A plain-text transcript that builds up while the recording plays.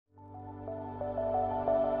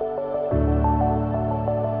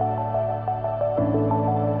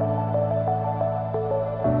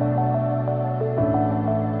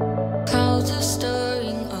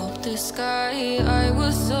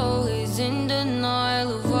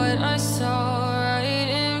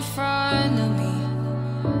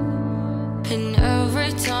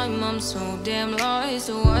damn lost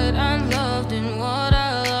to what I loved and what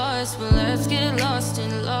I lost. But let's get lost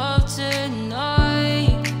in love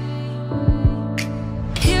tonight.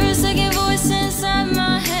 Hear a second voice inside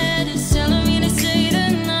my head, it's telling me to stay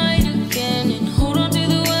tonight again and hold on to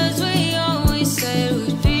the words we always said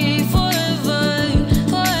would be forever,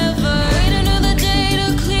 forever. Wait another day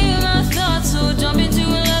to clear my thoughts, so jump into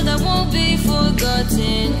a love that won't be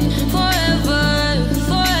forgotten. Forever,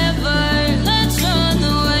 forever, let's run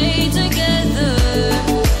away together.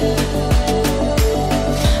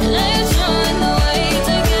 Let's run away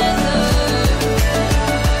together.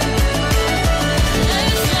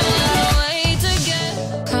 Let's run away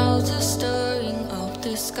together. Clouds are stirring up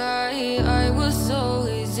the sky. I was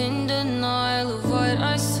always in denial of what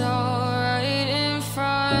I saw right in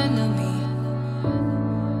front of me.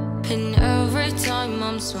 And every time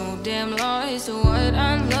I'm so damn lost to what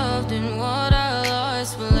I loved and what I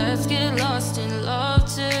lost. But let's get lost in love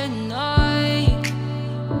tonight.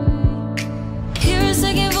 Hear a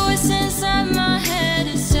second voice inside my head,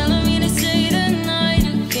 it's telling me to stay tonight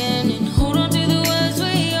again and hold on to the words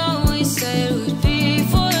we always said would be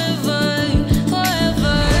forever,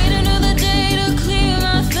 forever. Wait another day to clear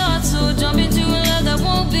my thoughts, so jump into a love that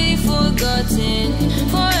won't be forgotten.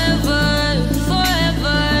 Forever,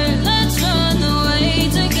 forever, let's run away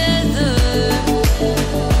together.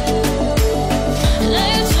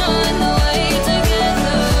 Let's run away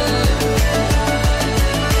together.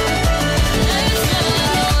 Let's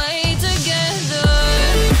run away together.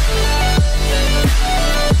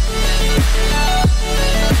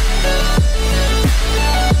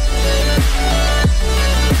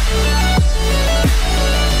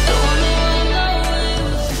 The only one I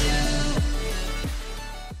want is you.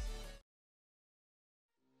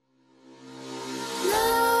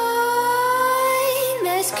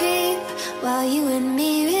 Nightmares creep while you and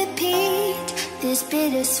me repeat. This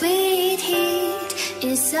bittersweet heat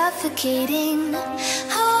is suffocating.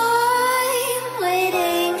 I'm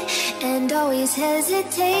waiting and always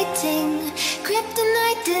hesitating.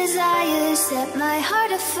 Kryptonite desires set my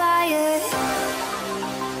heart afire.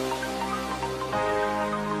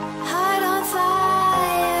 Heart on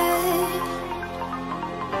fire.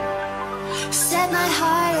 Set my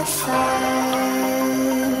heart afire.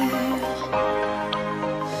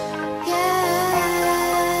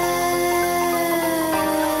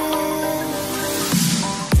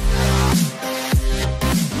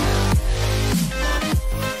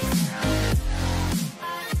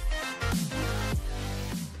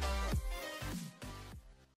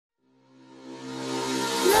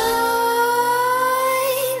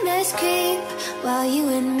 Nightmares creep while you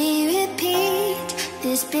and me repeat.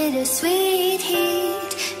 This bittersweet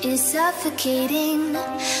heat is suffocating.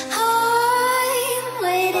 I'm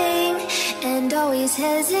waiting and always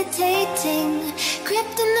hesitating.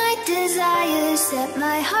 Kryptonite desires set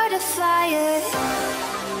my heart afire.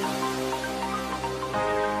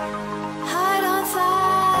 Heart on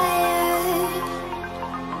fire.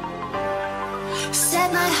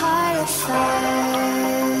 Set my heart afire.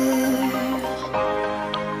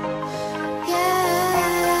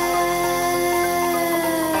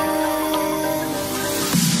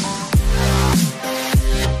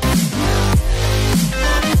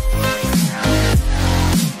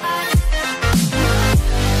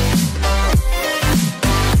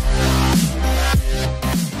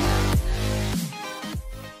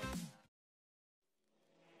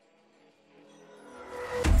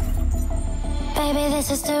 Baby, this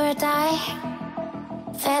is do or die.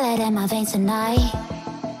 Feel it in my veins tonight.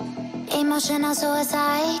 Emotional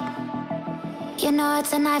suicide. You know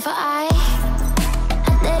it's an eye for eye.